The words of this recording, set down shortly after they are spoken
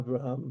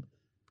Abraham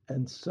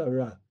and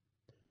Sarah.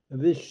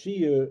 And this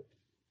shir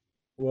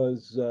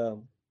was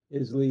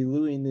is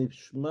Lilui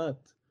Nishmat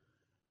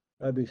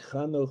Rabbi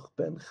Chanoch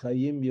ben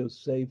Chaim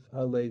Yosef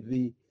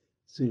Halevi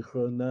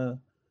Zichrono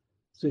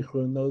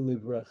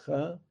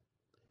Livracha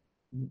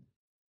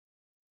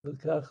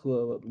נלקח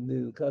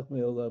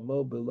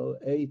מעולמו below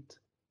 8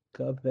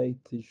 Kavei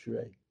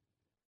Tishrei.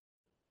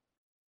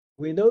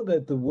 We know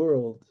that the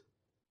world,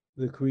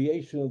 the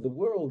creation of the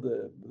world,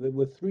 there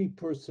were three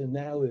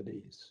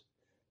personalities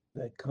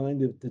that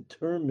kind of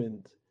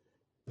determined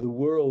the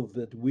world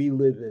that we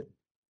live in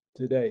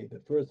today.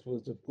 The first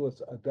was, of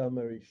course, Adam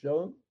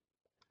Arishon.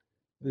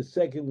 The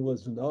second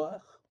was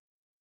Noach,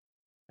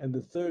 and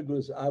the third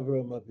was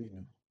Avraham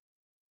Avinu.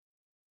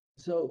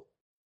 So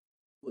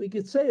we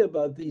could say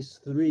about these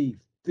three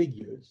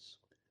figures,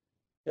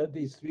 that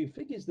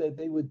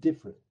they were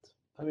different.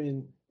 I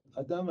mean,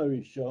 Adam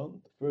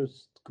Arishon, the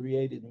first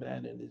created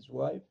man and his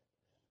wife,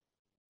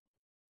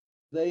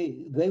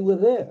 they were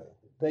there.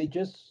 They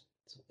just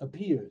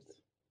appeared.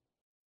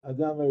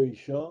 Adam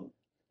Arishon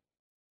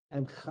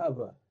and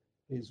Chava,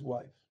 his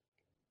wife.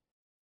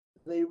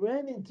 They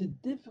ran into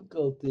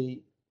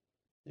difficulty.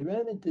 They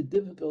ran into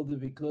difficulty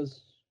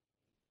because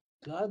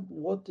God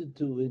wanted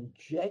to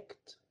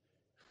inject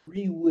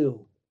free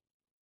will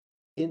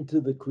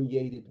into the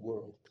created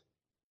world.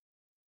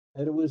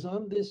 And it was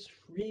on this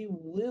free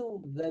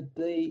will that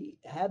they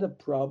had a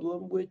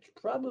problem, which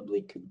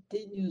probably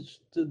continues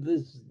to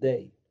this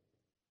day.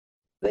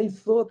 They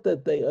thought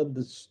that they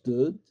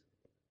understood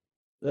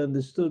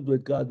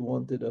what God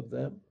wanted of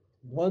them.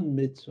 One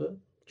mitzvah,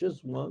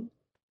 just one.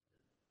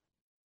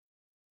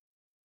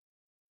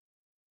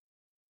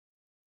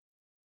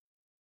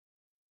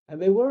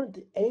 And they weren't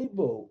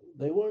able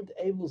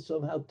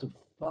somehow to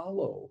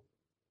follow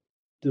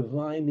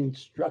divine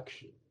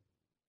instruction,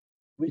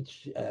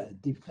 which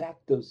de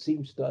facto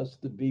seems to us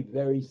to be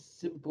very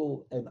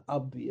simple and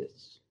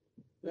obvious,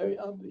 very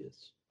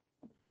obvious.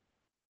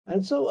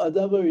 And so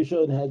Adam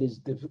Rishon had his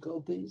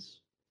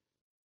difficulties,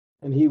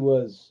 and he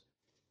was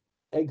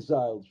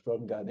exiled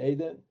from Gan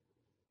Eden,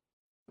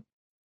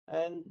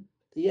 and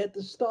he had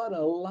to start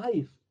a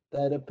life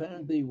that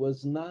apparently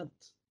was not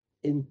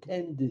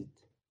intended,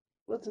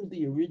 wasn't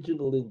the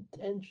original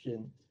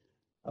intention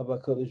of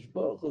HaKadosh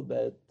Baruch Hu,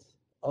 that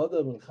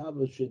Adam and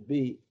Chava should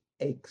be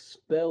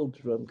expelled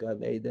from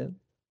Gan Eden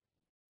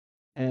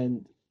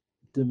and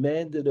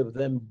demanded of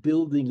them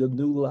building a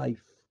new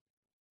life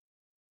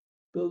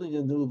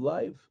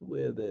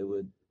where they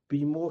would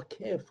be more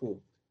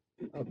careful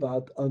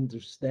about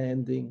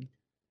understanding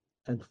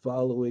and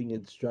following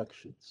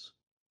instructions.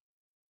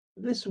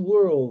 This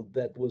world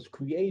that was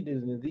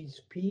created in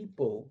these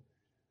people,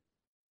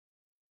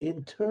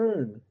 in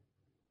turn,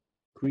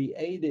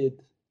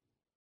 created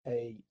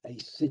a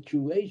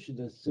situation,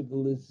 a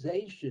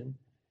civilization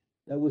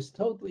that was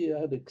totally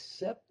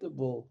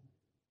unacceptable.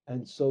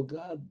 And so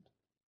God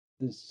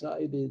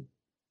decided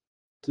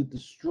to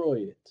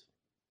destroy it.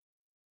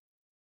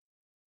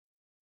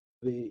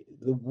 The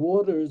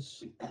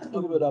waters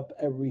covered up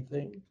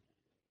everything,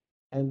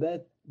 and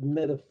that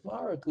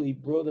metaphorically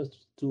brought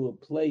us to a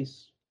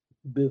place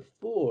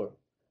before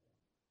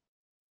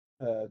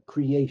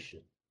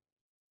creation.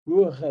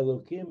 Ruach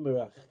Elokim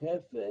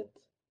merachefet,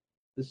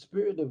 the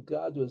Spirit of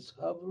God was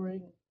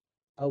hovering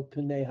al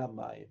pnei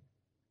hamayim.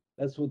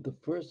 That's what the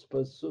first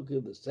pasuk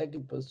and the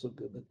second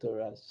pasuk of the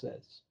Torah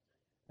says.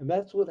 And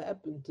that's what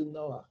happened to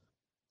Noah.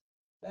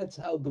 That's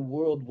how the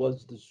world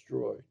was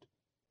destroyed.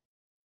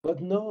 But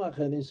Noach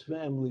and his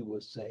family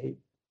were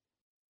saved.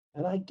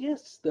 And I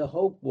guess the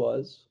hope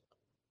was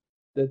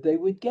that they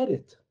would get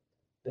it,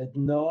 that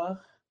Noach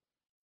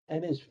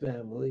and his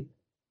family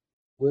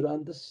would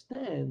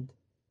understand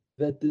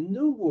that the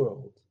new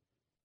world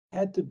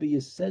had to be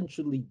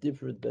essentially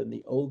different than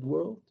the old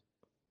world.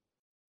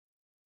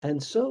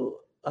 And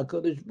so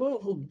HaKadosh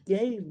Baruch Hu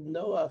gave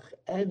Noach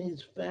and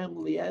his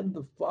family and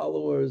the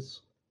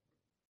followers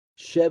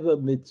Sheva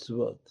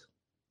mitzvot,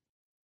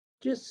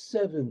 just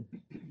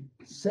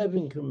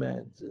seven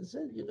commands. And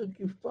said, if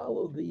you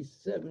follow these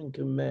 7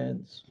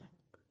 commands,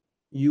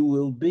 you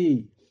will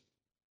be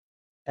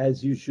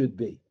as you should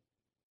be.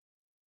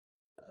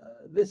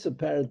 This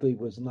apparently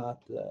was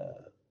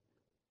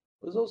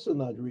also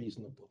not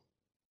reasonable,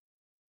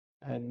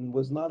 and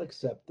was not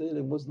accepted,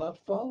 and was not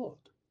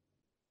followed.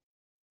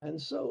 And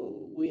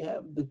so we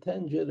have the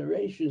 10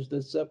 generations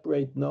that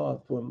separate Noah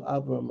from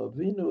Avram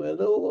Avinu,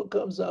 and all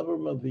comes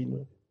Avram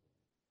Avinu.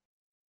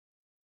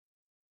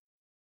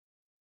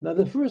 Now,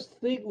 the first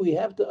thing we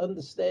have to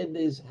understand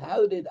is,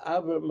 how did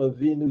Avram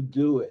Avinu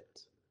do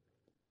it?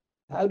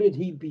 How did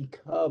he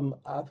become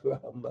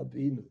Avraham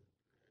Avinu?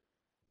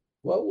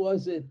 What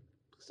was it?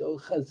 So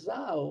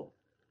Chazal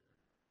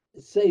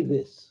say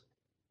this.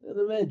 In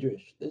the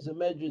Medrash, there's a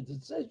Medrash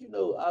that says,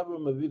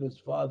 Avram Avinu's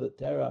father,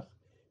 Terach,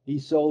 he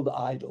sold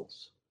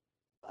idols.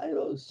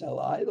 Idols sell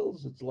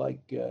idols. It's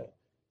like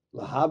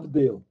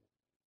lahavdil.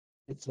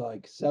 It's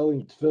like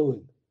selling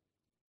tefillin.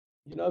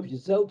 If you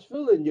sell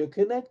tefillin, you're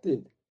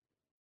connected.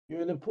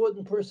 You're an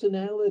important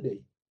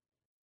personality.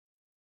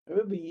 I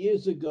remember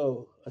years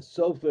ago, a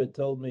sofer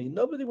told me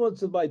nobody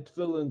wants to buy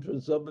tefillin from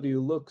somebody who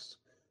looks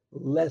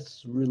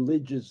less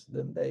religious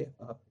than they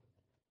are.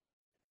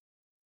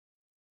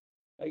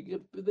 Like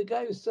if the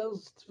guy who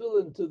sells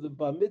tefillin to the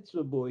bar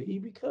mitzvah boy, he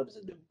becomes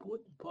an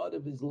important part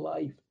of his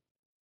life.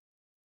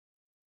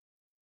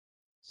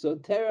 So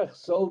Terach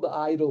sold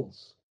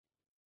idols,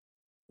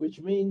 which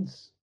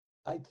means,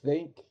 I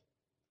think,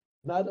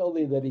 not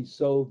only that he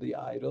sold the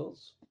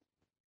idols,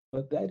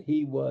 but that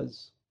he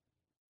was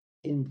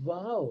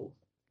involved.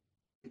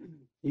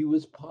 He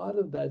was part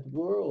of that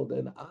world,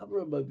 and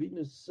Avraham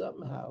Avinu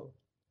somehow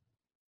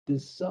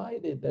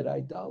decided that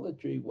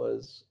idolatry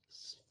was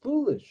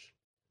foolish.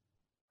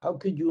 How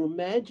could you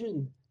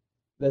imagine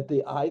that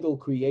the idol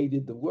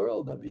created the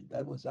world? I mean,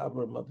 that was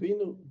Avraham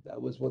Avinu. That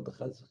was what the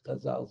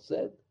Chazal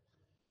said.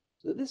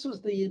 So this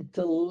was the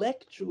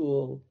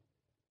intellectual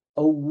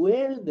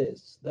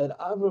awareness that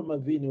Avraham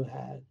Avinu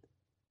had.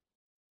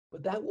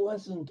 But that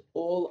wasn't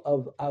all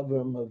of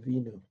Avraham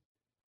Avinu.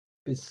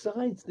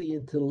 Besides the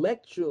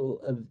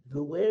intellectual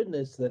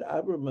awareness that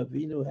Avraham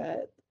Avinu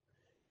had,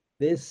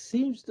 there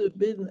seems to have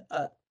been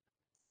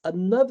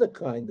another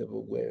kind of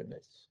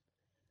awareness,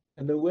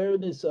 an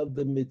awareness of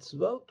the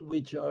mitzvot,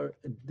 which are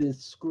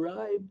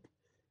described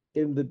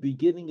in the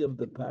beginning of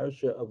the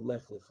parasha of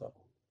Lech Lecha.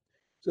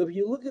 So if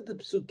you look at the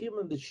psukim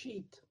on the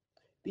sheet,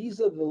 these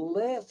are the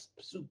last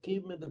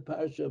psukim in the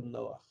parasha of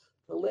Noach,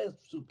 the last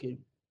psukim.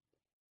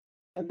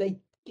 And they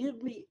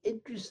give me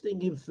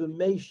interesting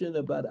information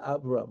about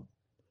Avram.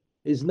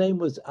 His name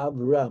was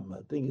Avram.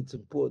 I think it's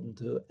important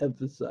to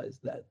emphasize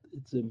that.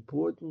 It's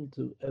important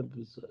to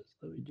emphasize.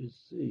 Let me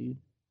just see.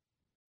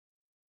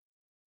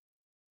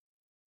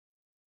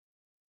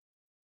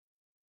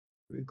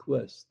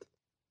 Request.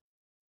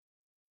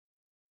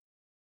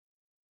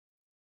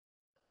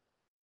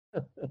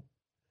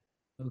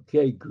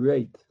 Okay,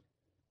 great.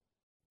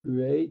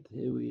 Great.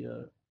 Here we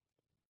are.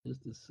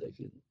 Just a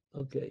second.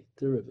 Okay,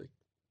 terrific.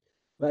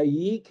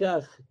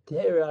 Vayikach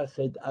terach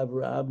et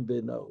Avraham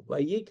beno.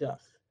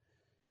 Vayikach.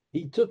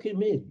 He took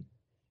him in.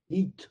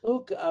 He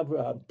took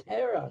Abraham.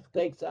 Terach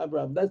takes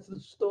Abraham. That's the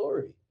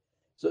story.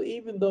 So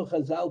even though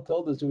Chazal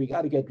told us we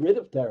got to get rid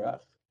of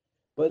Terach,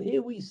 but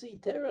here we see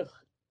Terach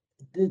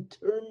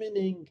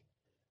determining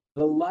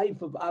the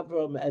life of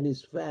Abraham and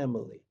his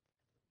family.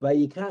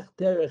 Vayikach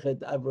Terach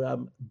et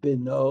Abraham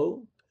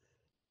beno,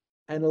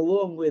 and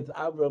along with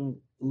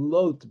Abraham,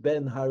 Lot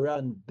ben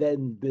Haran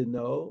ben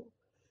beno,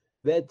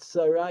 vet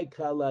Sarai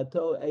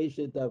kalato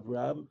eshet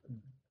Abraham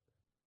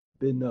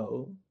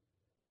beno.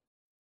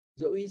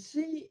 So we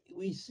see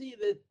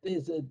that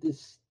there's a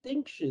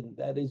distinction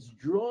that is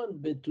drawn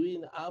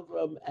between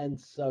Avram and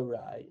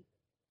Sarai,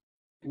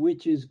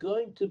 which is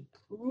going to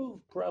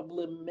prove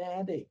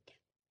problematic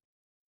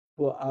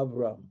for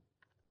Avram.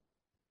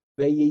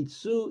 They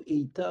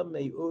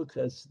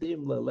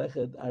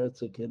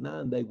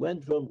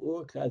went from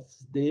Ur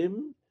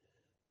Kasdim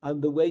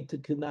on the way to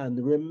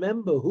Canaan.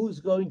 Remember, who's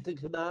going to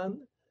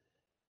Canaan?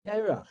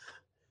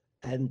 Terach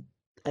and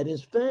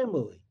his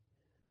family.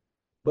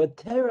 But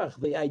Terach,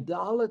 the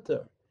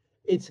idolater,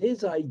 it's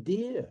his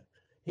idea.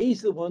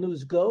 He's the one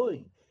who's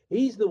going.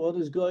 He's the one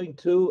who's going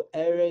to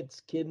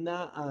Eretz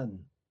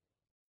Canaan.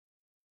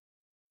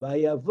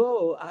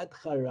 Vayavo ad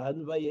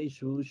Haran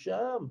vayeshu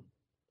sham.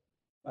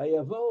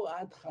 Vayavo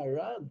ad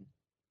Haran.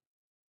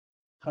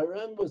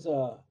 Haran was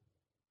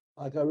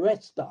like a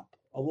rest stop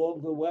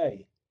along the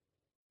way.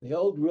 The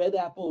old Red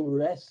Apple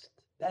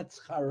Rest,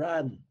 that's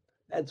Haran.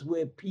 That's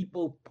where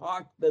people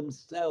park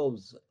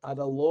themselves on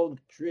a long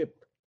trip.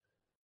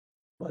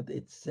 But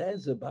it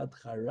says about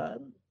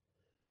Haran,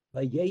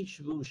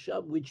 Vayeshvu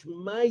Sham, which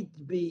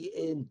might be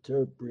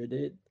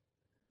interpreted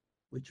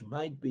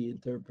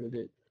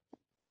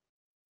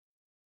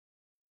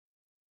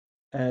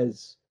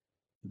as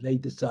they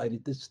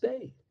decided to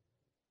stay.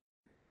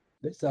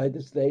 They decided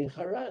to stay in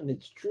Haran.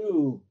 It's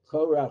true,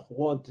 Korach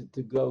wanted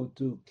to go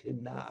to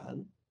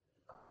Canaan,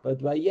 but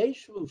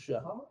Vayeshvu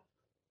Sham,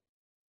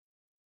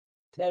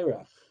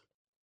 Terach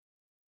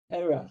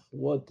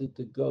wanted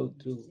to go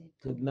to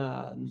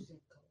Canaan.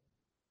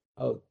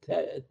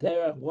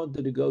 Terach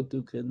wanted to go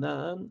to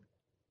Canaan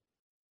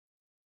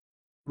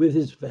with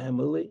his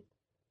family,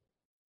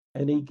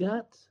 and he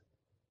got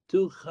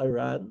to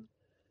Haran.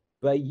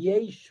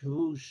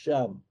 Vayeshvu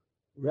Sham.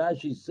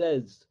 Rashi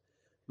says,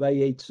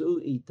 Vayetzu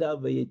ita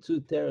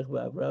vayetzu Terach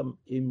v'Avram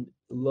im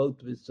Lot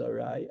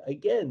v'Sarai.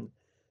 Again,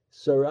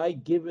 Sarai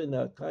given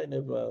a kind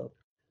of a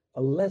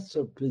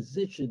lesser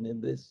position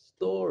in this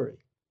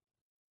story,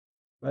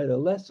 right? A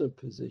lesser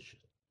position.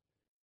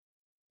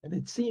 And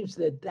it seems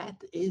that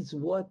that is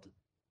what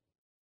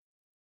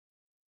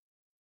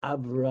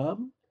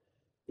Avram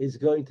is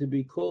going to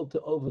be called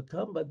to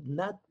overcome, but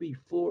not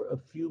before a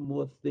few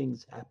more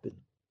things happen.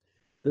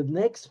 The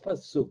next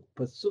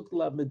pasuk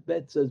Lamed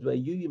Bet says,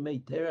 "Vayu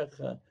yimei terach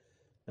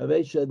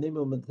havei shanim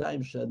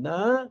u'matayim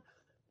shana,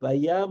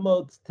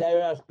 vayamot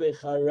terach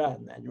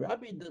becharan." And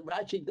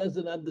Rashi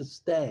doesn't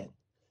understand.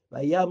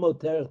 Vayamot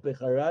terach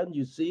becharan.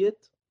 You see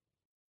it?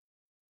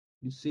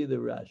 You see the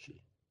Rashi.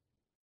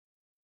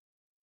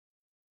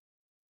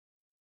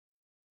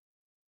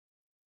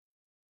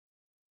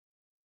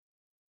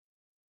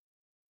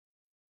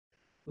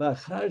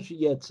 לאחר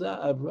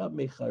שיצא אברהם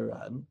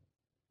מחרן,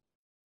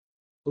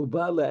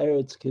 ובא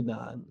לארץ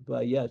Canaan,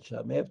 והיה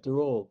שם. After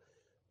all,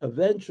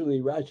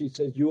 eventually Rashi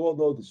says, you all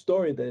know the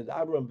story that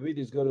Abraham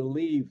is going to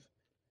leave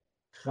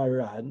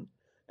Haran,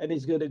 and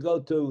he's going to go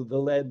to the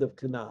land of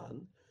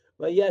Canaan.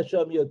 He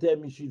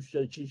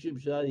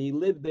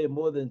lived there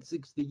more than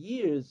 60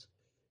 years.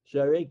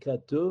 Sharei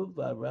Katuv,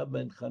 Abraham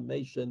ben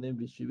Chamesh Shanim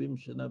v'Shivim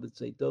Shana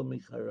b'Tzeito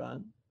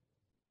miCharan.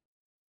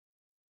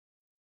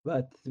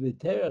 But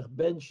Terach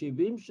ben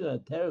Shivim Shana,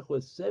 Terach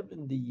was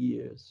 70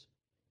 years.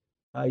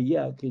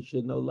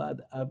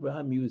 Kishenolad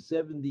Abraham, he was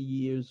 70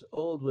 years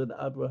old when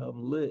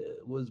Abraham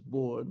was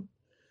born.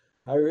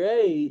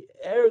 Hooray,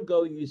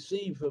 ergo, you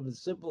see from a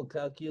simple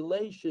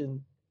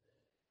calculation,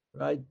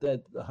 right,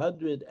 that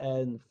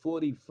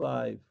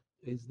 145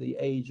 is the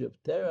age of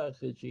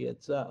Terach,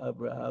 Yetza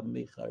Abraham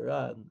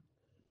Micharan.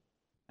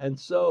 And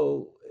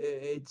so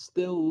it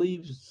still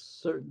leaves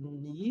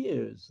certain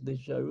years, the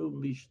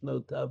Sharum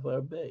Mishnotav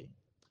Arbe.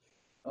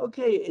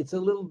 Okay, it's a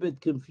little bit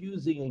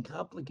confusing and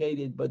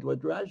complicated, but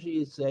what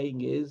Rashi is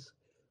saying is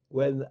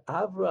when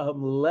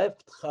Abraham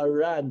left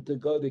Haran to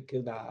go to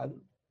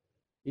Canaan,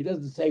 he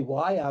doesn't say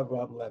why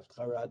Abraham left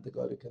Haran to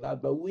go to Canaan,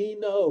 but we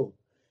know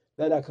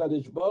that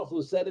HaKadosh Baruch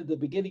Hu said at the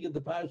beginning of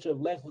the parasha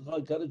of Lech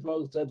Lecha, HaKadosh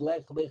Baruch Hu said,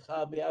 Lech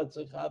Lecha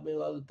mi'artzecha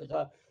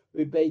mi'moldetecha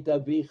mi'beit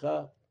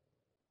avicha,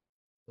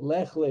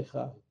 Lech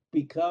Lecha,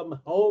 become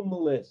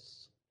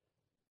homeless.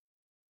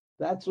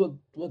 That's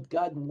what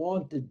God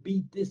wanted.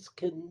 Be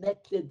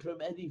disconnected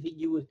from anything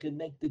you were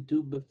connected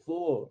to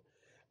before.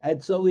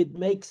 And so it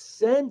makes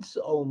sense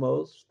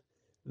almost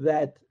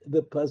that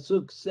the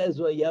Pasuk says,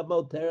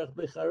 Vayamo Terach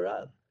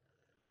b'Charan.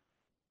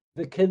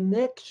 The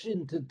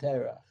connection to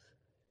Terach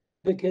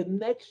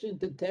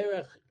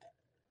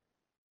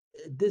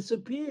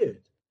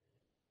disappeared.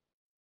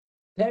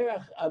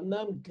 Terach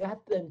Amnam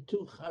got them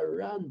to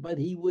Haran, but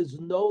he was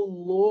no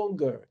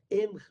longer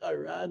in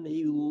Haran.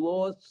 He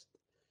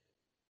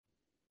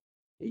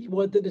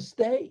wanted to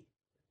stay.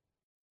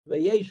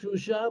 Vayeshu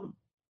Sham.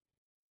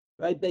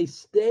 Right? They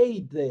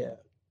stayed there.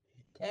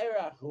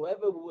 Terach,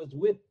 whoever was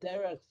with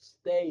Terach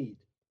stayed.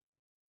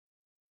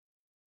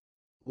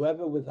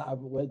 Whoever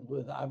went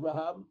with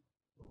Abraham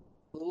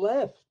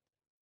left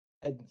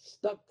and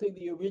stuck to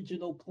the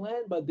original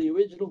plan, but the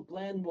original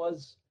plan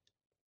was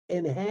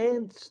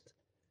enhanced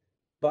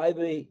by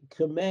the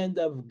command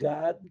of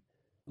God,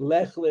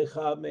 Lech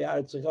Lecha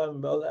me'artzecha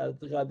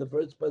mi'moldetecha, the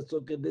first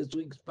pasuk in this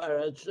week's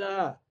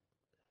parasha.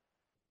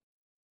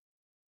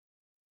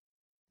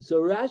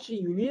 So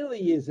Rashi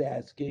really is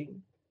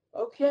asking,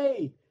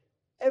 okay,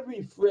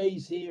 every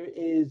phrase here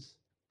is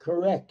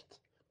correct.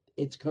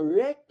 It's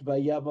correct by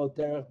Yamo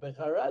Terach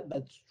b'Charan,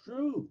 that's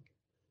true.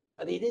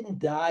 But he didn't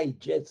die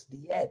just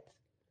yet.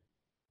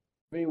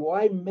 I mean,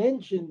 why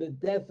mention the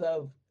death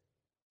of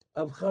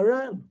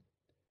Haran?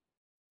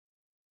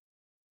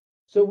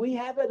 So we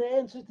have an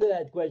answer to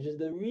that question.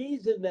 The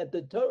reason that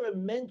the Torah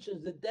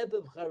mentions the death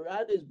of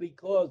Haran is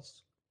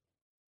because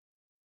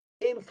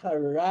in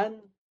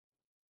Haran,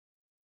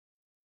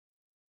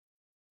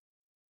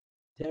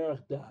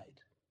 Terach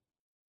died,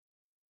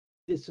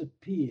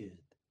 disappeared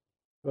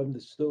from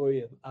the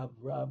story of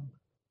Avram,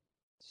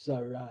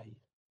 Sarai,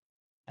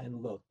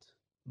 and Lot,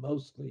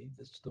 mostly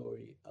the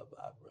story of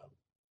Avram.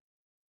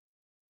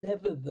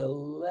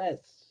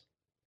 Nevertheless,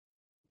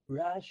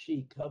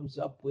 Rashi comes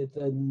up with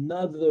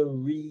another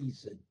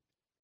reason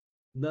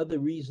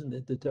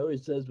that the Torah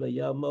says,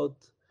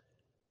 Vayamot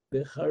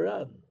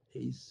b'Charan.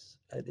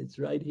 And it's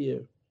right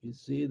here. You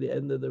see the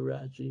end of the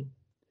Rashi.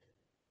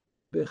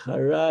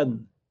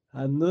 B'Charan,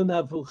 Hanun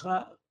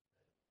hafucha,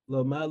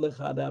 lomar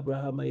lechad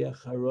Abraham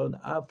hayacharon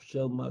af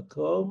shel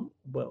makom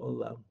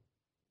ba'olam.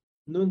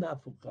 Nun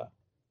hafucha.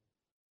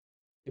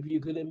 If you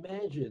could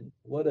imagine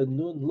what a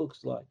nun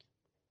looks like,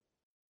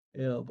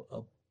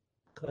 I'll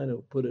kind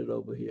of put it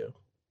over here.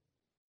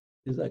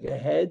 It's like a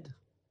head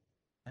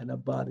and a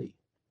body.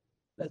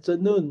 That's a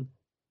nun.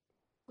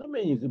 I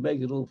mean, you can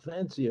make it a little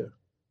fancier.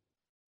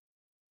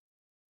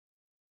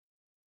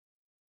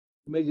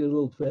 Make it a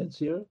little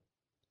fancier.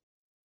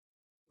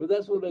 But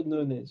that's what a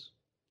nun is.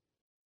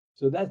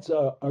 So that's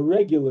a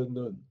regular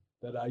nun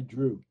that I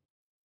drew.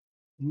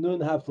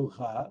 Nun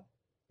hafucha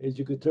is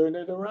you could turn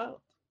it around.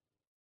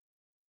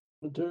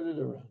 Turn it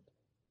around.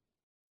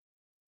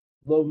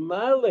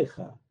 Lomar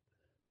lecha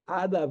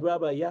ad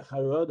Avraham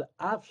hayacharod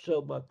af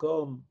shel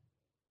makom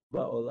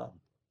ba'olam.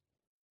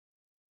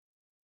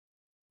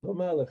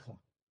 Lomar lecha.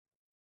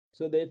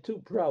 So there are two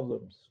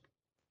problems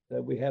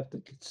that we have to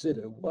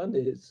consider. One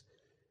is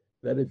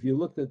that if you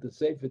looked at the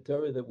Sefer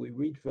Torah that we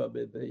read from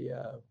in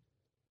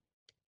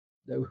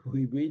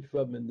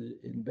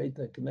Beit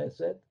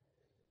HaKnesset,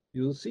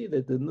 you'll see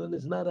that the nun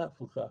is not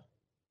hafucha.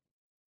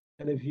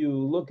 And if you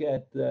look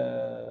at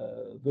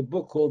the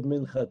book called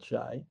Minchat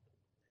Shai,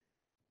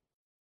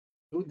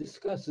 who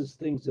discusses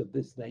things of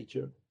this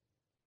nature,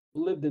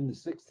 who lived in the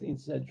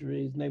 16th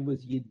century, his name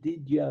was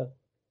Yedidya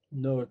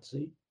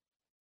Nortzi.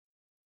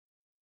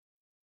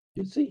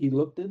 You see, he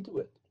looked into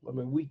it. I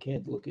mean, we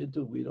can't look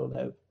into it. We don't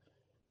have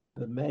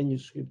the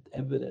manuscript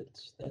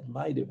evidence that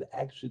might have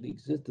actually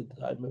existed at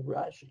the time of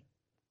Rashi.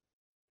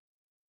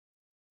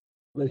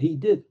 But he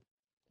did.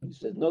 He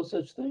said no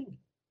such thing.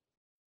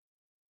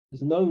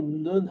 There's no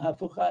nun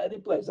hafucha any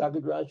place. How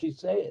could Rashi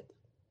say it?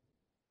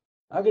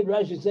 How could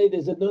Rashi say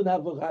there's a nun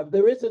hafucha?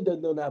 There isn't a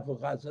nun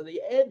hafucha. So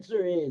the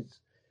answer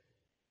is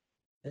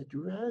that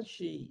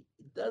Rashi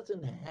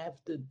doesn't have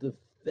to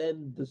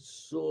defend the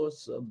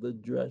source of the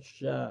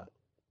drasha.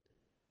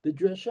 The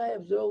drasha,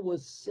 after all,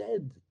 was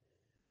said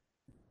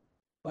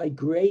by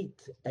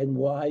great and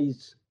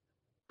wise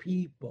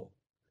people.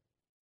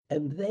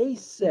 And they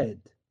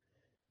said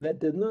that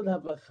the nun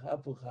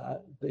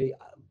hafucha, the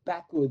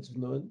backwards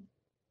nun,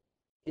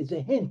 is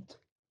a hint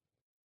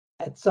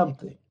at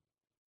something.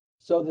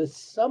 So the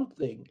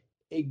something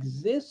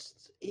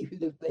exists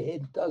even if the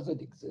hint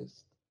doesn't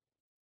exist.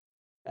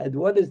 And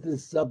what is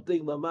this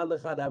something?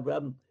 Mamalachad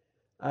Avram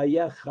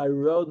ayah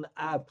charon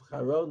af.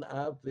 Charon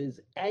af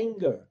is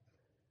anger.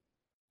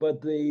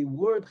 But the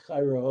word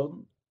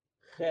charon,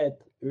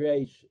 chet,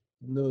 resh,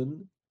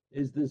 nun,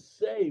 is the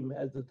same,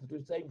 has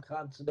the same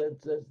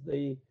consonants as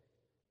the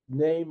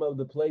name of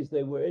the place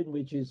they were in,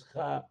 which is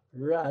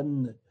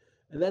Haran.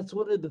 And that's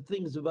one of the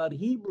things about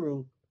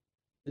Hebrew.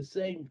 The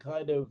same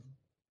kind of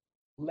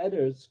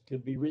letters can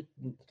be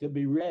written, can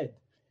be read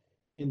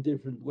in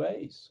different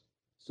ways.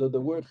 So the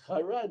word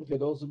Haran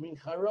could also mean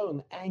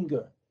Haron,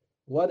 anger.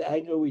 What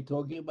anger are we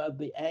talking about?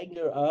 The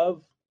anger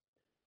of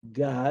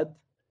God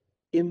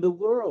in the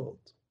world.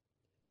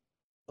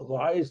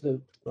 Why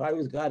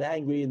was God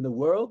angry in the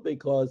world?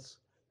 Because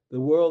the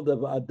world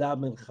of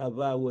Adam and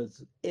Chava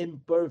was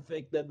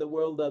imperfect, and the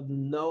world of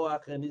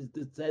Noach and his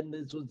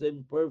descendants was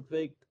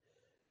imperfect,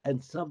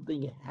 and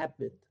something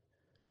happened.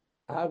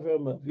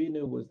 Avram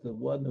Avinu was the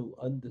one who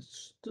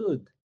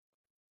understood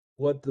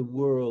what the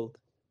world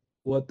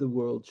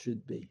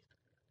should be.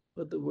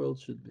 What the world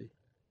should be.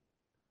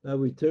 Now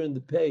we turn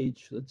the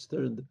page. Let's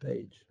turn the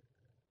page.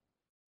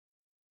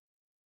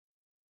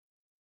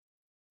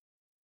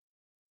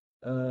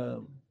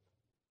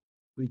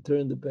 We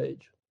turn the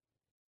page.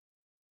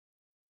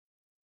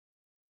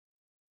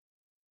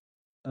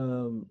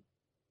 Maybe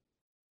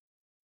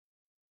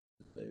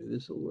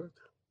this will work.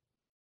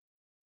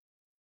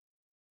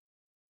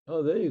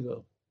 Oh, there you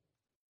go.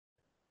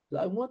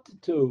 I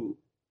wanted to,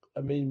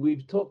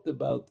 we've talked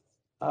about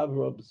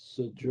Avram's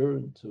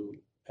sojourn to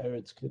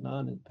Eretz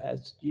Canaan in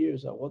past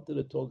years. I wanted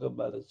to talk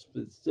about a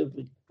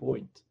specific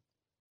point.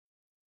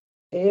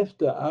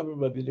 After Avram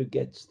Avinu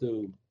gets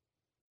to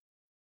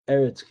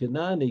Eretz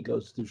Canaan, he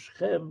goes to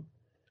Shechem,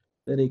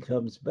 then he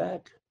comes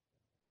back.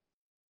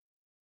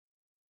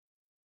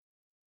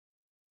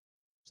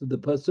 So the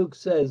pasuk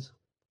says,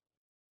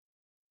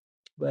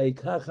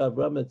 "Vayikach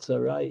Avram et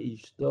Sarai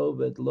ishto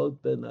v'et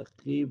Lot ben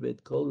Achiv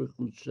v'et kol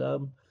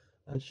rechusham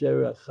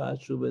asher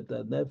achashu v'et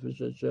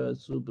hanefesh asher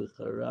asu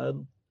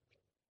b'charan."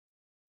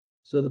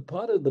 So the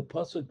part of the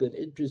pasuk that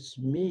interests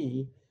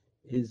me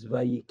is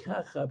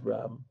Vayikach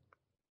Avram,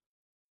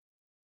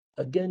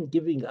 again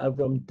giving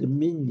Avram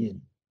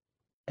dominion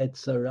at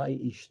Sarai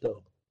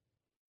ishto.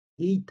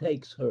 He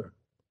takes her.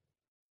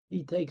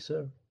 He takes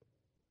her.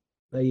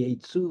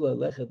 Vayetzu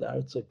lalechet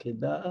arza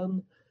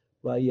Canaan,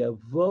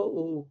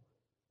 vayavo'u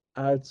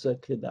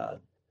arza Canaan.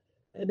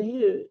 And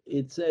here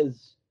it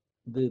says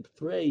the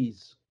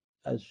phrase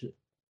et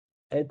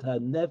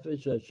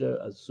hanefesh asher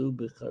asu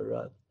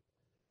b'charan,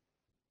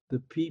 the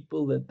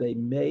people that they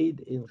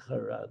made in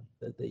Haran,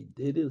 that they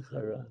did in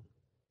Haran.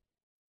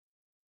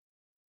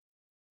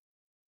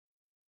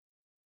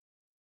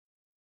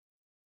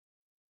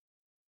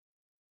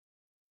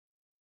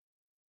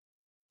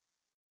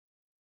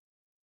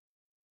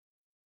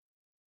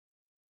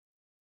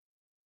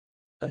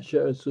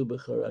 Asher asu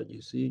b'charan,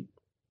 you see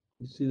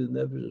the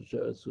nefesh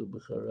asher asu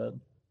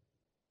b'charan.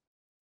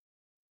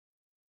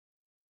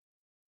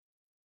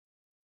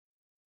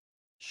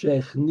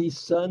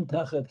 Shechnisan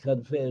tachat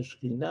kanfei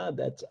Shechina,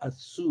 that's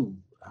asu.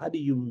 How do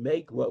you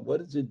make, what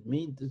does it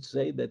mean to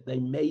say that they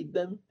made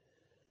them?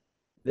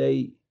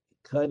 They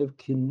kind of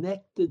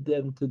connected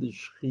them to the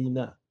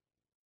Shechina.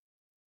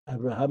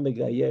 Abraham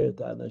megayer et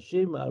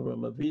anashim,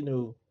 Avraham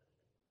Avinu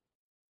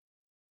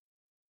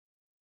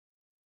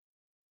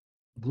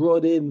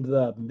brought in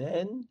the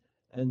men,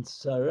 and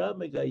Sarah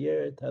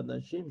megayer et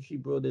anashim, she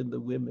brought in the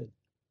women.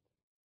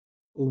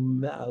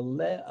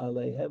 U'me'aleh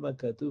aleihem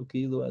hakatuv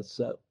kilu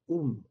asa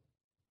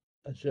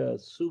asher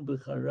asu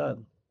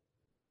b'charan.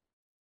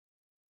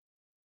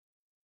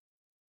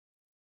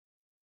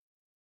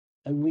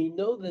 And we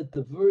know that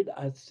the word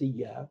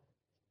asiyah,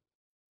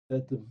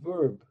 that the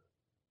verb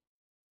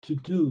to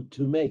do,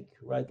 to make,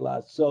 right,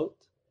 lasot,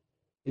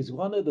 is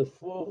one of the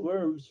four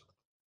verbs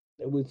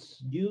that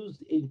was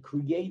used in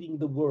creating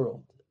the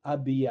world.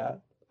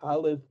 Abiyah,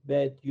 Aleph,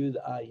 Bet, Yud,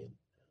 Ayin.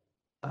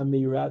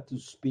 Amirah, to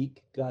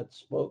speak, God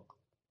spoke.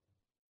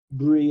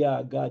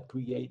 Bria, God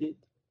created.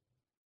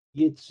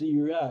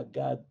 Yitzirah,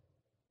 God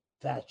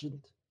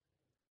fashioned.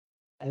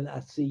 And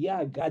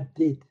Asiyah, God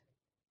did.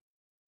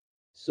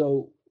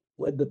 So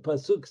when the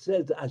pasuk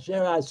says Asher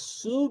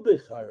asu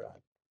b'charan,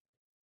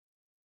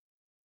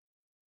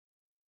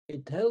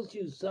 It tells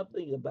you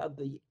something about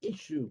the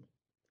issue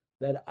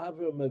that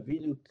Avram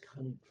Avinu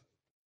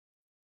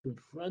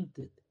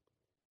confronted.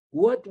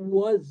 What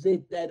was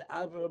it that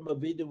Avram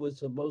Avinu was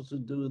supposed to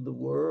do in the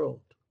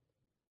world?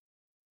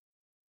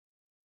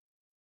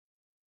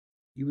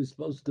 He was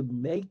supposed to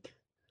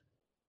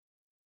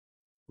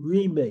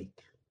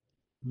remake,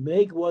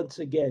 make once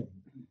again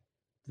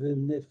the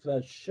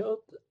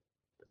nefashot,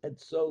 and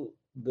so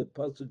the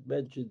pasuk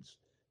mentions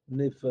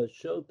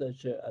nefashot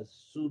asher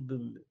asu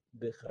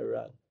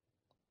b'charan.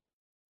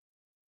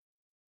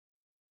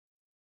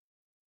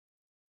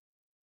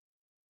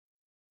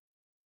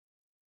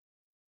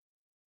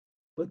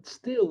 But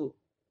still,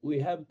 we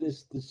have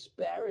this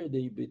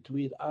disparity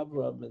between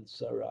Avram and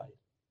Sarai.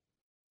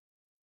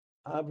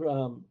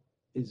 Abraham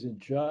is in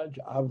charge,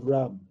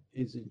 Avram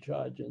is in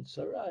charge, and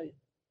Sarai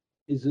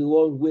is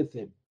along with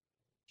him.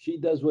 She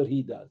does what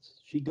he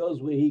does. She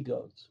goes where he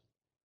goes.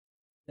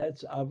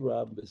 That's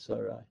Abraham and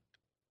Sarai.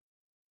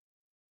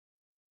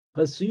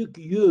 Pasuk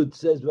Yud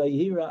says,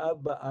 Vayira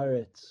Abba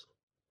Aretz.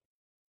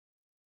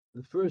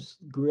 The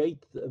first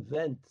great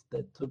event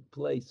that took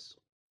place,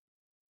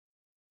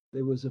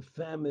 there was a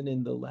famine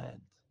in the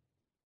land.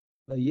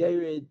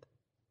 Vayered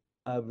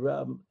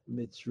Avram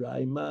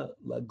Mitzrayma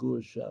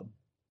Lagur Sham.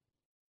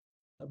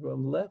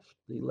 Avram left.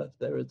 He left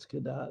Eretz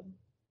Canaan,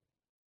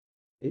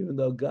 even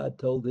though God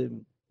told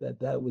him that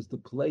that was the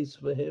place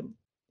for him.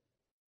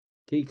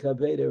 Ki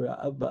kaveder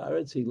Abba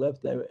Aretz. He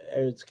left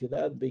Eretz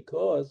Canaan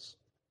because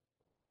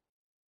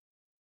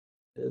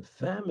the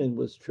famine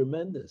was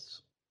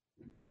tremendous.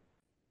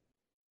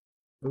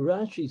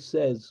 Rashi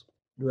says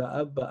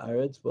Ra'ab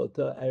Ba'aretz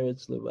Bota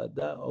Eretz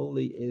Levada,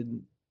 only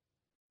in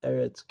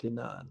Eretz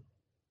Canaan.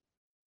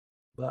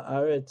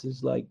 Ba'aretz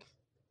is like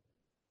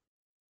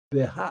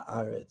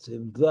Beha'aretz,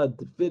 in the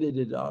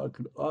definitive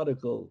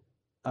article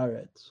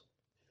Aretz.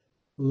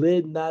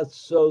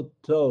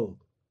 Linasoto,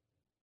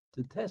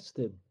 to test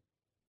him,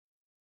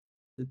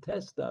 to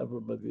test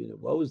Avram Avinu.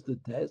 What was the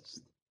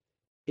test?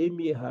 Im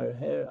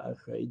Yeharher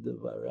Achrei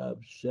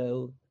Devarav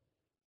Shel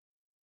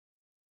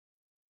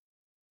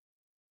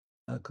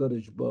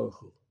HaKadosh Baruch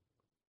Hu.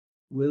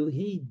 Will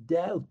he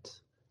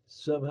doubt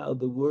somehow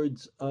the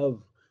words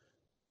of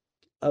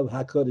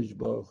HaKadosh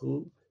Baruch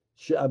Hu?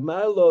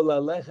 She'amar lo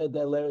lalechet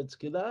el Eretz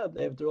Canaan.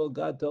 After all,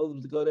 God told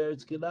him to go to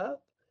Eretz Canaan.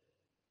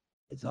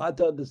 It's hard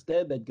to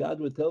understand that God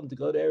would tell him to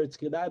go to Eretz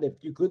Canaan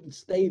if you couldn't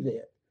stay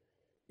there.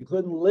 You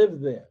couldn't live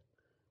there.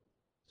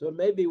 So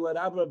maybe what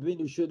Avraham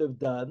Avinu should have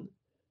done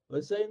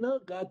was say, no,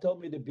 God told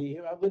me to be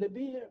here. I'm going to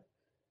be here.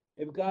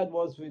 If God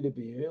wants me to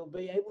be here, he'll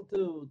be able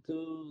to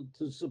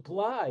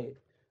supply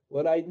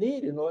what I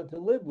need in order to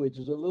live, which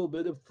is a little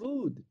bit of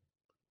food.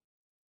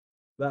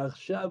 So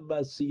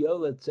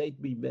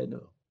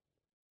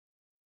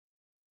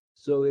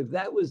if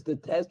that was the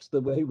test,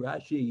 the way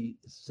Rashi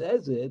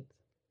says it,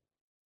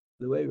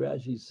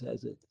 Rashi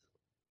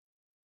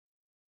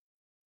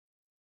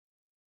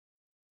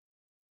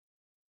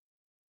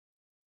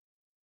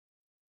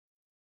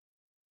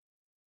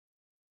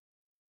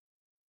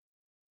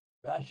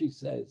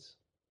says,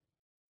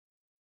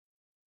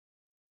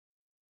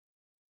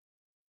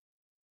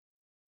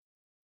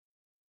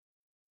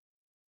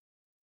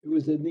 it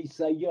was a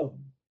nisayon.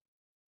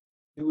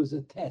 It was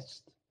a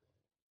test.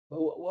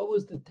 But what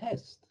was the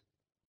test?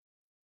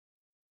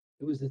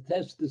 It was a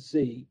test to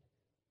see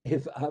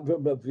if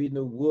Avram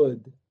Avinu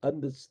would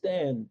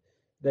understand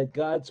that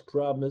God's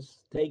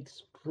promise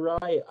takes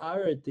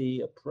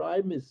priority, a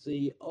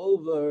primacy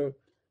over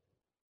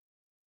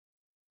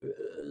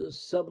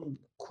some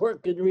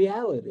quirk in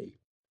reality.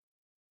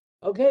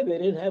 Okay, they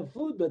didn't have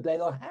food, but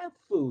they'll have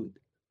food.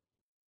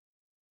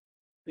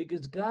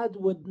 Because God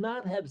would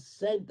not have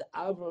sent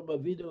Avram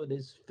Avinu and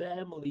his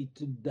family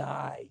to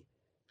die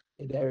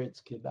in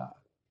Eretz Canaan.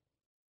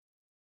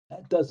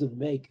 That doesn't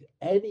make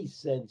any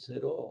sense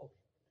at all.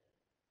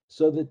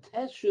 So the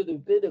test should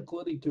have been,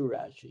 according to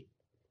Rashi,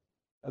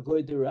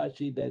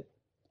 that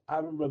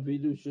Avram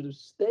Avinu should have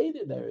stayed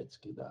in Eretz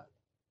Canaan.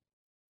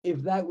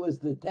 If that was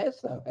the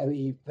test, I mean,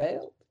 he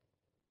failed.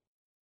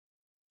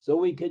 So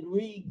we could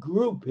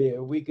regroup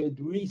here. We could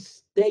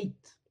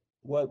restate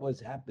what was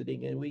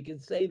happening, and we can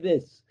say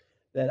this,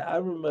 that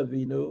Avram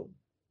Avinu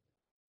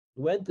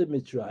went to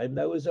Mitzrayim.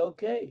 That was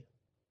okay.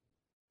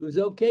 It was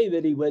okay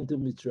that he went to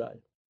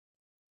Mitzrayim.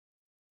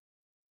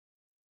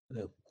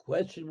 The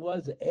question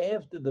was,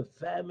 after the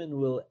famine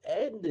will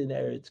end in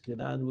Eretz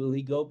Canaan, will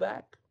he go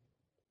back?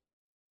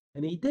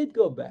 And he did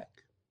go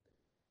back,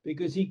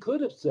 because he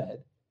could have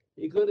said,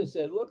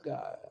 look,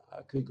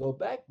 I could go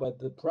back, but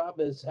the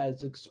promise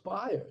has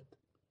expired.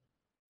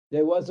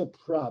 There was a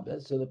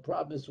promise, and the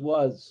promise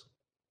was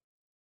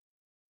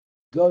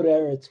go to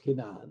Eretz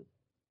Canaan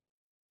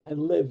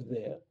and live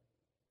there.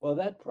 Well,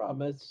 that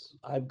promise,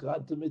 I've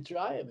gone to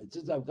Mitzrayim. And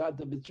since I've gone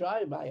to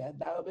Mitzrayim, I had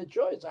now a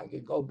choice. I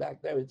could go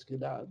back there, Eretz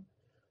Canaan,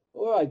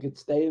 or I could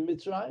stay in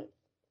Mitzrayim.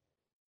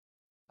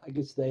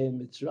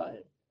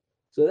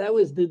 So that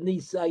was the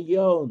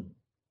Nisayon.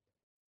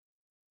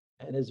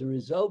 And as a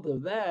result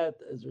of that,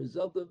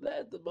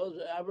 the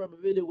Moshe Avraham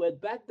Avinu went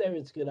back there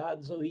in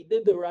Canaan, so he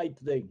did the right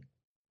thing.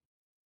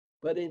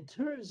 But in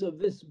terms of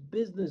this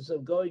business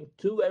of going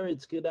to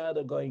Eretz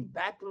Canaan, going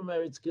back from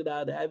Eretz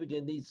Canaan, having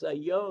a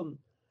Nisayon,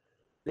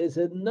 there's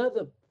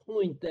another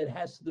point that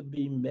has to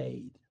be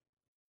made.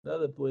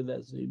 Another point that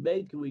has to be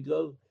made. Can we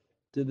go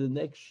to the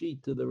next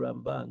sheet, to the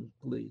Ramban,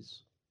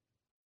 please?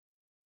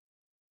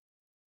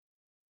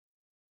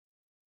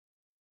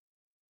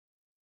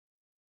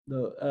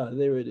 No,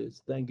 there it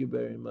is. Thank you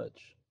very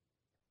much.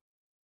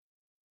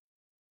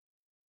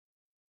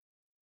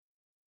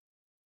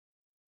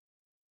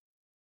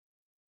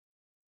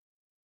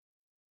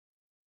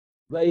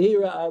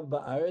 Vayira Av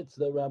Ba'aretz,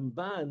 the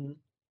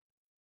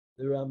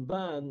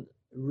Ramban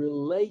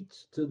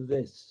relates to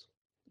this.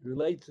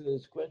 Relates to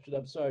this question.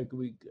 I'm sorry,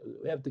 we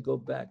have to go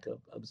back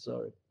up. I'm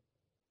sorry.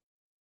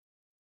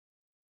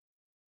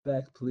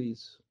 Back,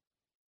 please.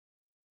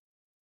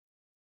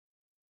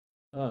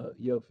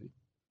 Yofi.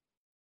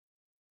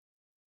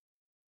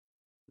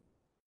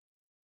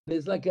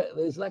 There's like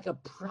a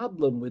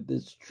problem with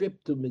this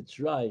trip to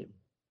Mitzrayim.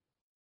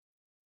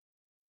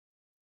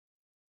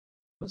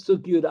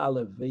 Pasuk Yud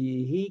Aleph,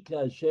 V'yihi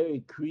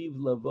kasher ikriv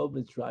lavo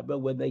Mitzrayim. But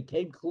when they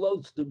came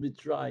close to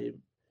Mitzrayim,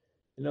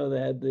 they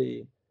had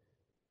the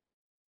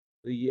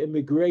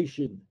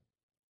immigration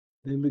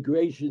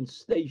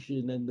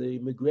station and the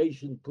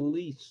immigration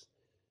police.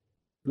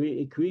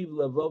 They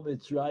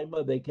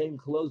came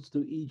close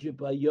to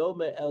Egypt.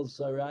 Ayome El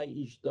Sarai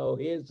Ishto.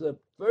 Here's the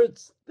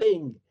first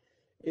thing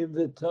in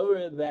the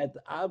Torah that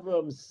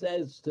Avram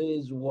says to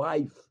his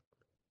wife.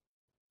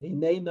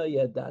 Hinena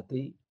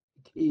Yadati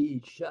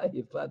Ki Isha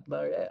Yifat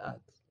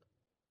Mareat.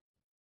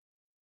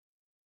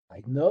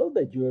 I know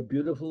that you're a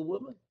beautiful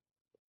woman.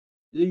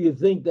 Do you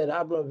think that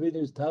Avram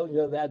Avinu is telling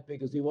her that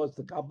because he wants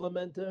to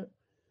compliment her?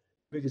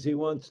 Because he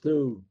wants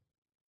to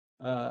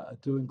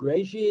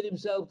ingratiate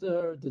himself to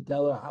her, to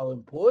tell her how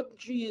important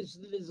she is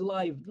in his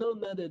life? No,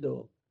 not at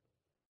all.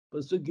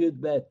 Pasuk Yud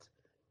Bet.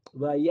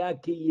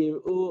 Vayaki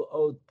yiru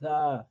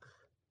otach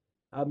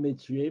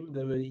hamitzrim.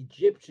 The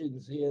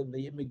Egyptians here,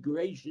 the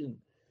immigration,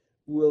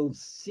 will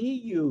see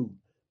you.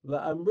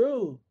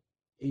 Va'amru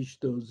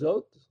ishto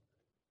zot.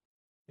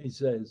 He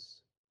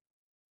says,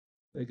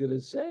 they're going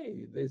to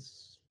say,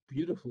 this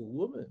beautiful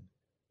woman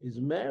is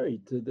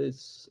married to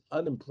this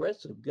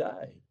unimpressive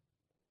guy.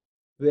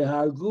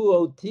 V'hargu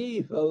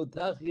oti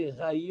v'otach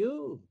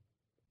yichayu.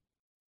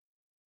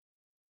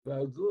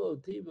 V'hargu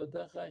oti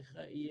v'otach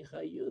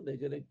yichayu. They're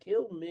going to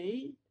kill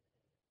me.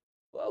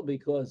 Well,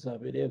 because,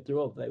 after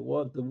all, if they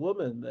want the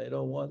woman, they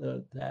don't want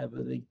her to have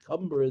an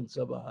encumbrance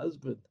of a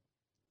husband.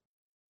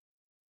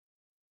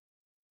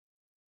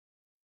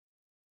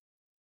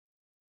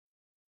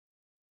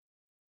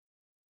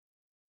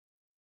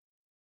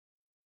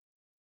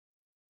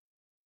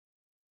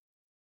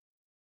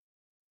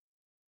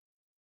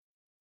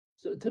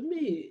 So to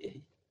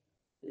me,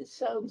 it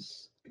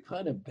sounds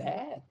kind of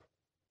bad.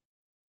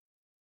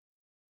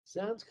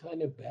 Sounds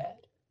kind of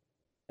bad.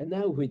 And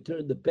now if we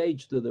turn the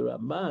page to the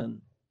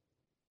Raman,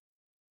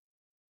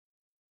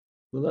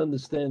 we'll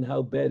understand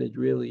how bad it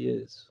really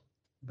is.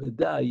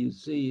 But you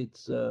see,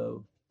 it's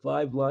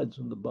 5 lines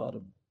from the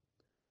bottom.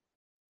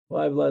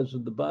 5 lines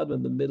from the bottom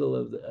in the middle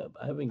of the. I'm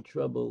having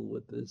trouble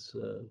with this.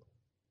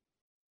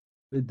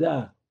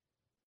 V'da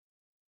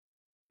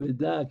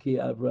ki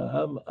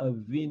Avraham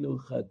Avinu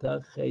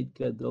chatach chet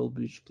gadol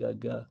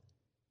b'shgaga.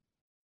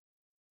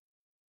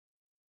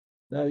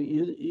 Now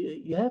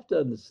you have to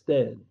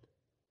understand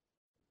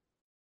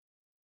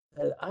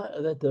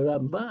that the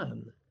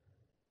Ramban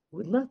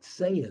would not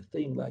say a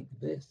thing like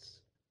this.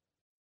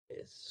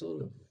 It's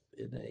sort of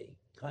in a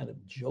kind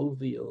of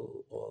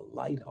jovial or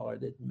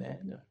lighthearted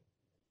manner.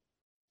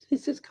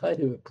 This is kind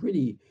of a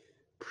pretty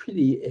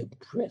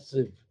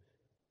impressive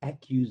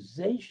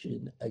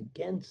accusation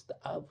against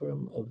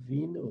Avram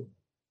Avinu,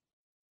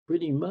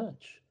 pretty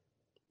much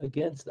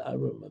against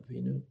Avram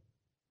Avinu.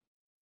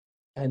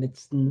 And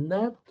it's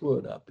not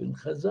brought up in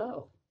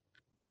Chazal,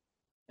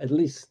 at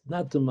least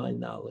not to my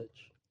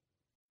knowledge.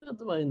 Not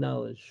to my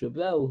knowledge.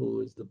 Chevelle,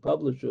 who is the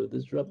publisher of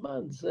this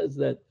Ramban, says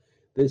that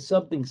there's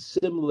something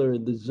similar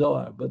in the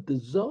Zohar, but the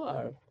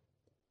Zohar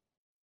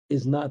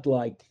is not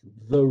like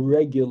the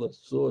regular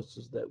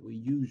sources that we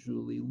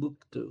usually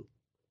look to.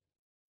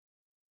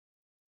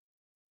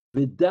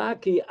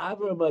 Vidaki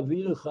Avram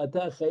Avinu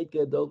chata chet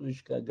gadol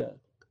v'shgaga.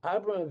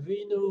 Avram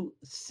Avinu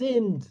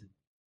sinned.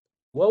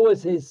 What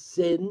was his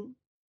sin?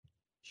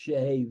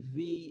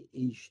 Shehevi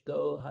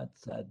ishto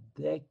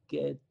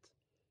hatzadeket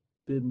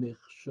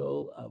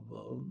b'michshol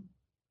avon.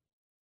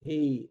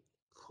 He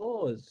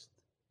caused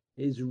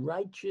his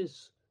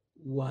righteous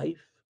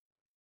wife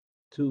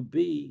to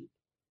be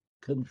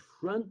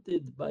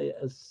confronted by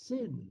a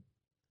sin.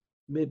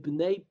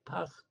 Mipnei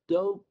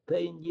pachdo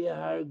pen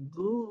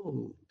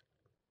yehargu.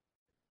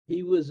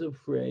 He was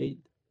afraid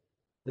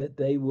that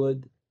they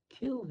would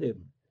kill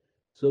him.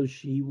 So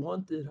she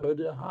wanted her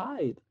to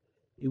hide.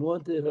 He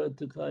wanted her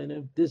to kind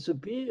of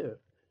disappear.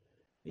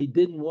 He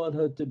didn't want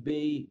her to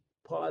be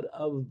part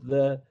of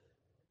the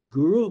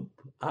group,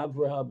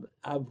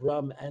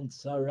 Avram and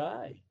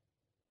Sarai.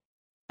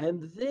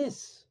 And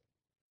this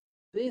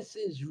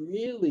is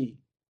really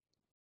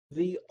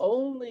The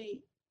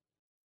only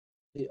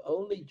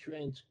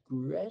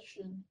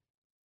transgression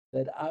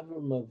that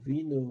Avram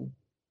Avinu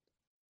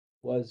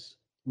was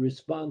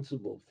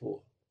responsible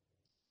for,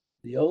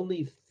 the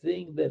only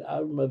thing that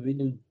Avram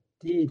Avinu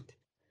did,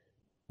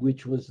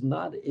 which was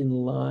not in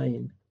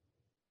line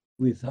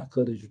with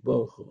Hakadosh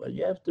Baruch Hu. And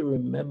you have to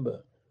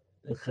remember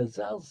that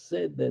Chazal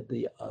said that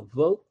the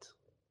Avot,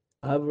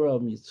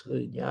 Avram, Yitzchak,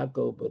 and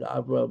Yaakov, but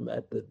Avram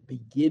at the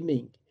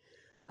beginning,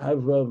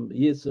 Avram,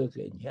 Yitzchak,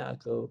 and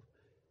Yaakov,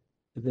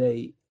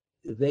 they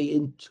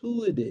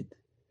intuited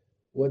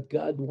what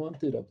God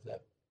wanted of them.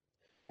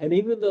 And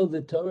even though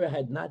the Torah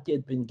had not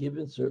yet been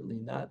given, certainly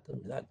not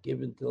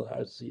given till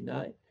Har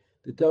Sinai,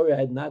 the Torah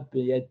had not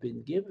yet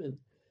been given,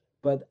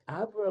 but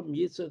Abraham,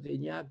 Yitzchak,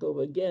 and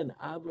Yaakov, again,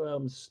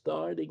 Abraham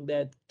starting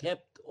that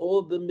kept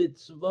all the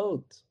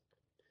mitzvot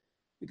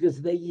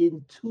because they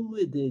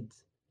intuited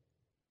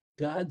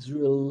God's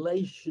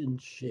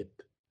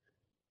relationship,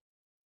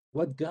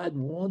 what God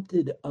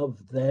wanted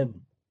of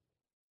them.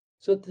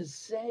 So to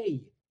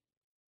say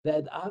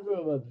that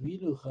Avraham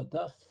Avinu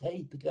Chadach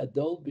Chet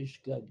Gadol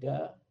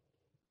Bishgaga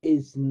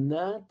is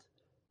not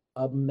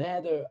a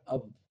matter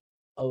of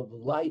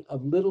light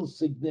of little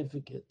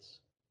significance.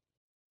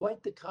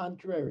 Quite the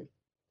contrary.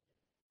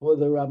 For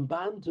the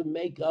Ramban to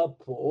make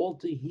up for all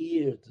to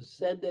hear, to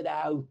send it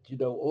out,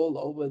 all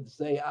over to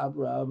say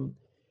Abraham,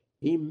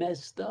 he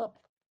messed up.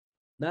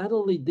 Not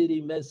only did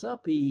he mess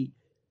up, he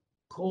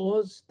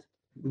caused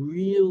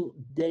real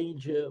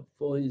danger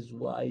for his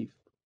wife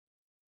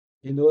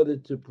in order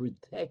to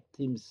protect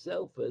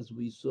himself, as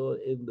we saw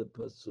in the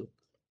Pasuk.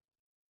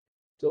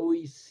 So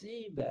we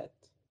see that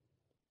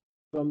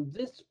from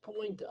this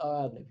point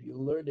on, if you're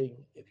learning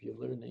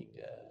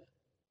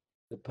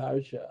the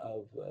parsha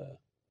of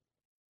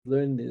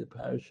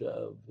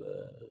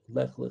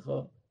Lech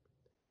Lecha,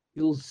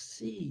 you'll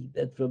see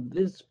that from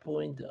this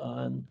point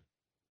on,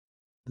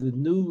 the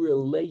new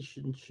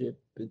relationship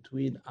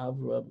between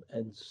Avram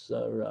and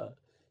Sarah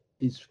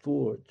is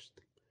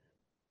forged.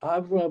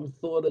 Avram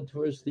thought at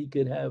first he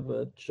could have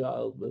a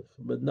child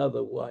from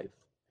another wife.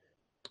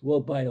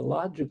 Well,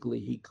 biologically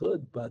he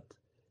could, but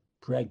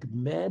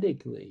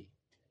pragmatically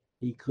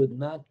he could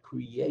not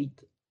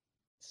create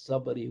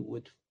somebody who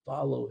would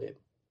follow him,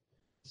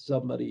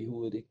 somebody who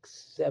would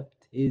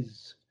accept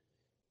his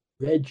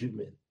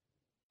regimen.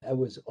 That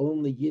was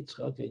only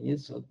Yitzchak, and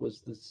Yitzchak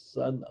was the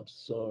son of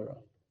Sarah.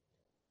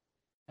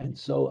 And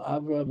so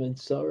Avram and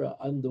Sarah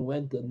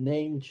underwent a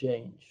name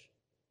change,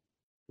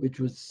 which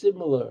was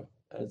similar,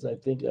 as I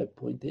think I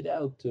pointed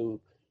out, to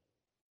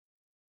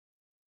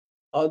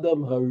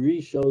Adam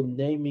Harishon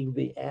naming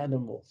the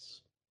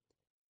animals.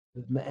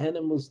 The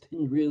animals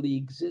didn't really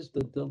exist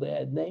until they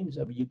had names.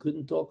 I mean, you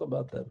couldn't talk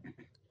about them.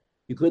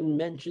 You couldn't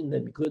mention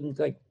them. You couldn't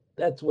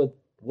that's what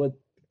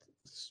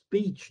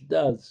speech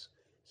does.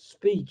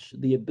 Speech,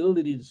 the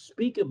ability to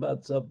speak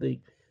about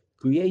something,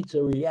 creates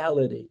a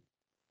reality.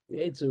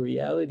 Creates a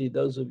reality.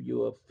 Those of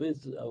you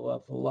who are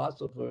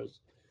philosophers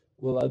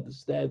will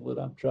understand what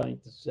I'm trying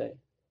to say.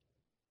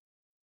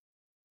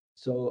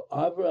 So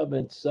Avram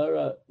and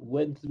Sarah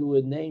went through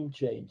a name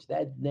change.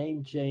 That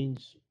name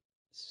change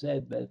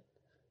said that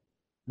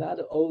not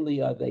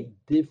only are they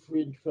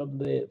different from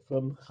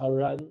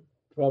Haran,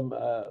 from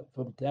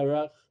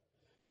Terach,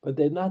 but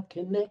they're not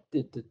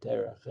connected to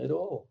Terach at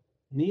all.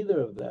 Neither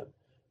of them,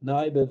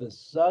 neither the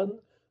son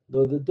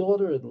nor the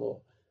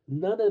daughter-in-law.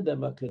 None of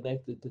them are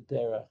connected to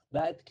Terach.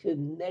 That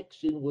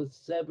connection was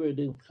severed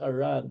in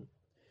Haran.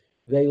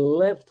 They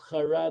left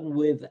Haran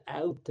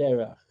without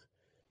Terach.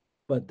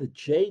 But the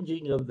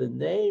changing of the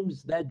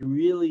names, that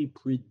really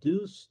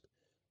produced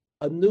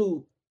a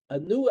new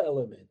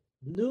element,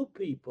 new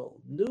people,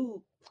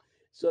 new.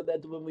 So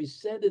that when we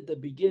said at the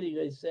beginning,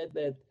 I said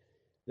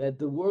that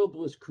the world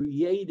was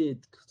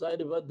created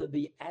kind of under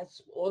the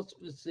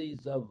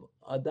auspices of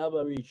Adam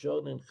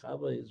Arishon and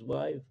Chava, his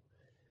wife,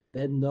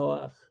 then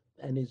Noach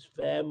and his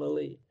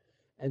family,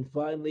 and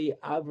finally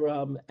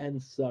Avram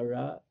and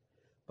Sarah.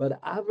 But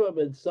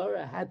Avram and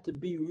Sarah had to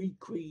be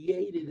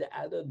recreated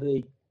out of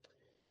the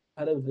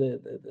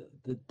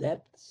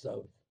depths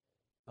of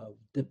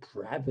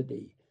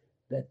depravity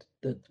that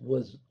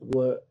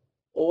were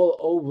all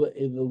over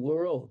in the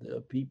world. There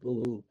are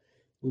people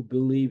who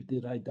believed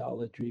in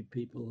idolatry,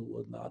 people who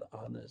were not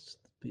honest,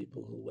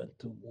 people who went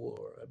to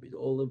war. I mean,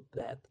 all of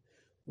that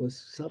was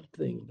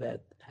something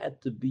that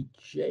had to be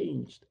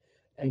changed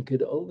and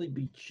could only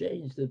be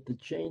changed if the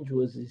change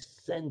was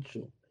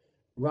essential,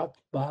 rock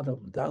bottom,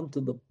 down to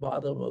the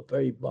bottom,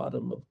 very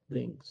bottom of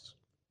things.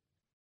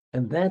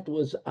 And that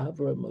was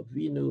Avram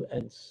Avinu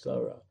and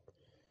Sarah.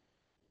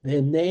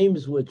 Their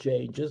names were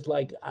changed, just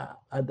like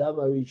Adam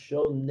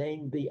Arishon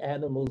named the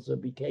animals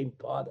and became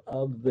part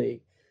of the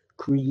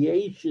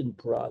creation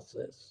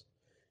process.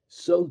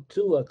 So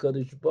too,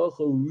 HaKadosh Baruch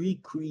Hu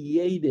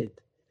recreated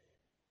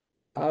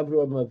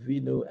Avram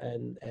Avinu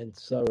and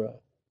Sarah.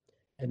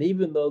 And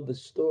even though the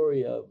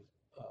story of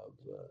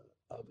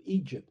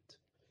Egypt,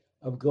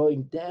 of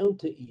going down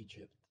to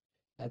Egypt,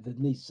 and the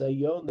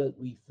Nisayon that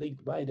we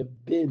think might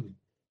have been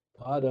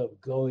part of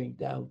going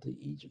down to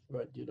Egypt,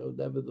 but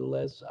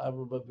nevertheless,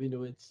 Avram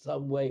Avinu in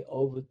some way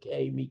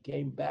overcame. He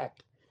came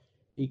back.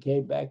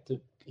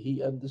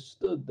 He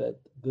understood that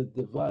the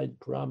divine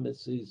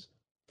promise is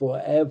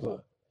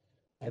forever.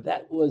 And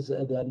that was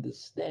an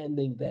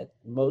understanding that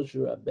Moshe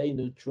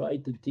Rabbeinu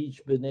tried to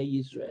teach Bnei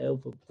Israel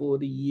for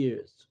 40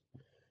 years,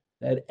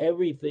 that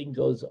everything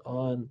goes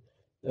on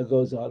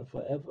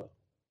forever.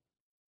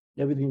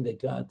 Everything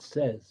that God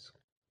says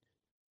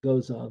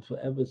goes on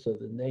forever. So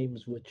the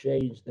names were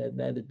changed, and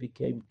then it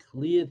became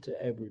clear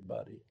to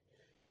everybody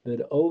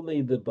that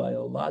only the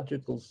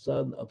biological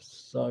son of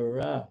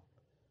Sarah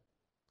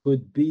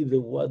could be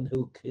the one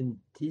who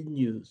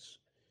continues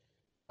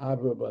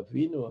Avraham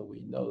Avinu, and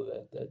we know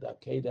that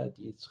Akedat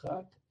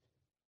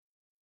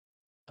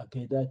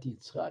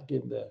Yitzchak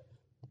in the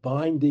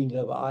binding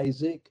of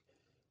Isaac,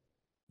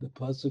 the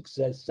pasuk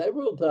says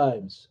several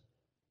times,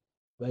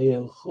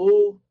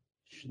 "Vayelchu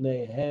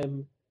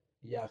shnehem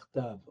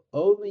yachtav."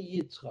 Only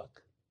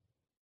Yitzchak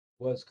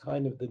was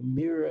kind of the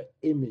mirror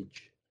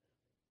image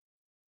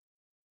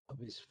of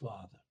his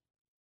father.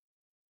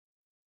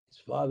 His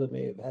father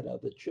may have had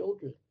other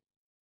children,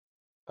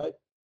 right?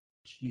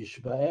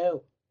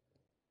 Yishmael,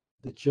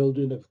 the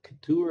children of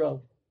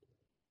Keturah,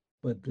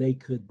 but they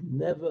could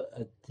never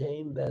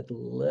attain that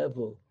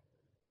level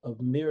of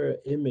mirror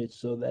image,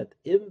 so that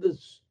in the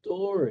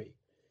story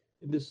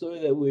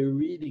that we're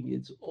reading,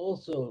 it's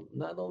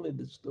not only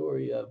the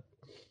story of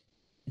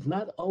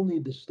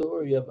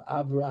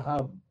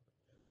Avraham,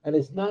 and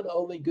it's not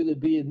only going to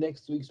be in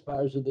next week's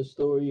parsha the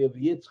story of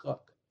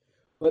Yitzchak,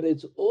 but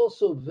it's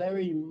also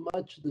very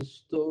much the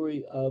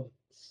story of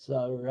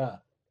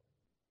Sarah.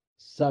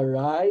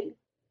 Sarai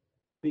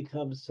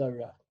becomes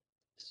Sarah.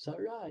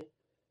 Sarai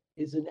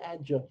is an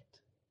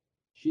adjunct.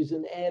 She's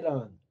an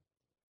add-on.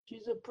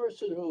 She's a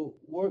person who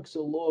works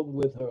along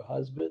with her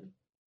husband,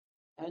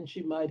 and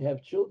she might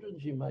have children,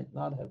 she might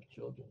not have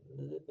children.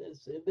 In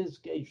this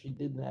case, she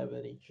didn't have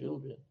any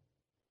children.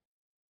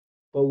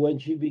 But when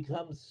she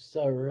becomes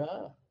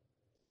Sarah,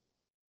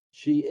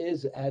 she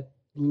is at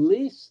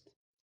least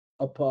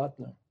a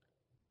partner,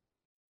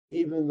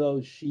 even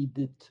though she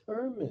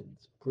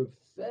determines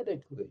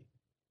prophetically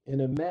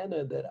in a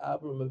manner that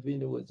Abraham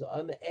Avinu was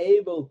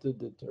unable to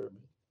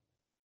determine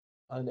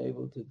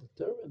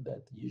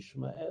that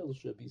Yishmael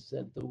should be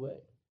sent away.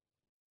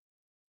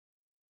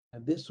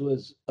 And this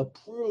was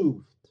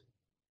approved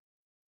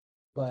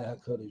by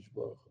HaKadosh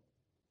Baruch Hu.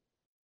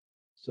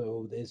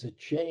 So there's a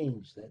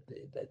change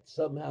that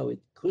somehow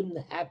it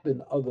couldn't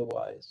happen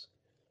otherwise.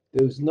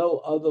 There was no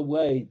other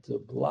way to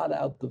blot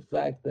out the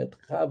fact that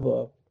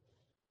Chava,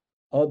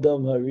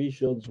 Adam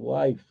Harishon's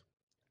wife,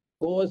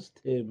 caused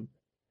him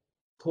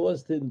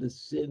the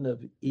sin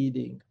of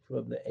eating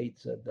from the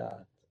Eitz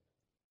Hadat.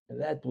 And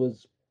that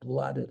was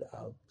blotted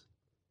out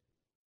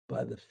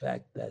by the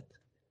fact that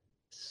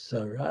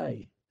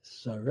Sarah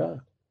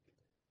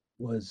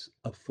was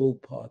a full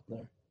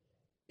partner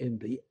in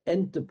the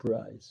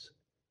enterprise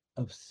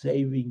of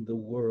saving the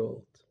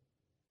world,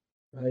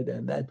 right?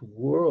 And that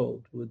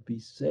world would be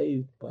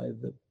saved by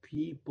the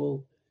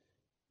people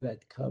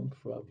that come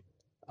from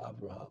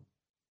Abraham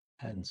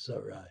and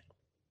Sarai.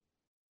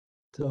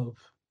 So,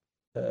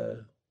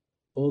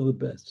 all the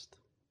best.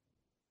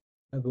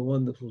 Have a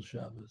wonderful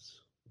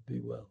Shabbos. Be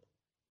well.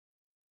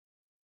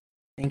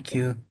 Thank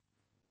you.